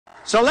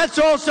So let's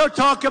also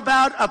talk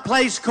about a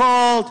place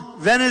called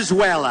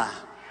Venezuela.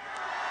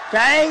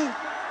 Okay?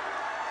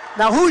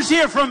 Now, who's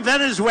here from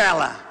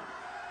Venezuela?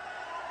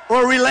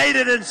 Or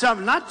related in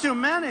some? Not too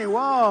many.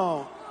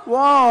 Whoa.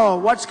 Whoa.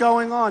 What's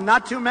going on?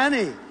 Not too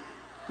many.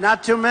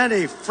 Not too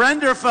many.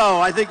 Friend or foe?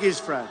 I think he's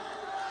friend.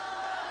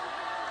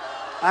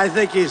 I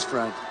think he's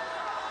friend.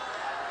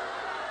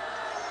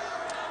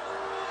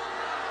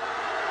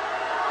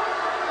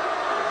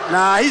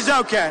 Nah, he's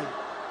okay.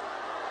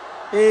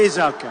 He's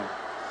okay.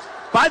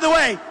 By the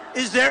way,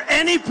 is there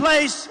any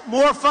place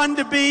more fun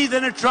to be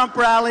than a Trump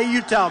rally?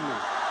 You tell me.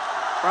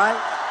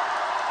 Right?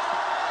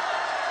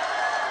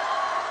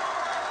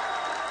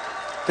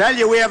 Tell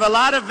you, we have a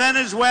lot of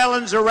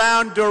Venezuelans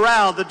around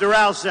Doral, the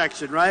Doral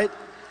section, right?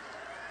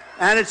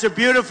 And it's a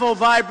beautiful,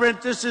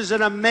 vibrant, this is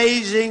an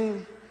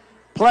amazing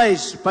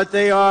place, but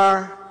they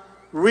are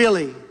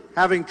really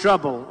having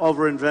trouble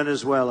over in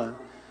Venezuela.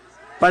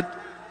 But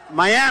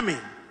Miami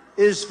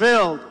is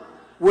filled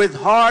with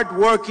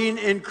hard-working,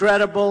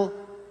 incredible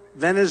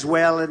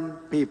Venezuelan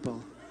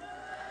people.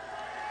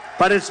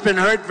 But it's been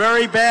hurt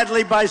very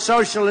badly by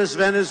socialist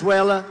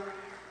Venezuela.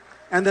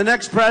 And the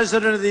next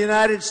president of the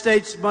United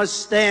States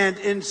must stand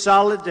in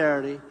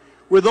solidarity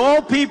with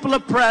all people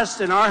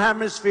oppressed in our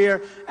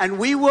hemisphere, and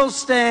we will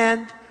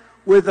stand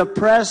with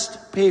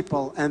oppressed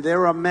people. And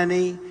there are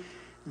many,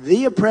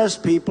 the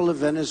oppressed people of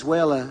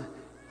Venezuela.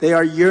 They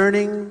are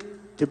yearning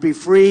to be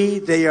free.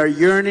 They are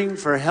yearning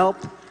for help.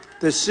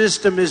 The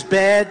system is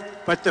bad,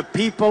 but the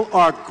people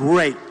are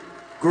great.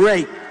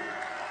 Great.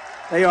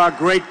 They are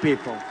great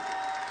people.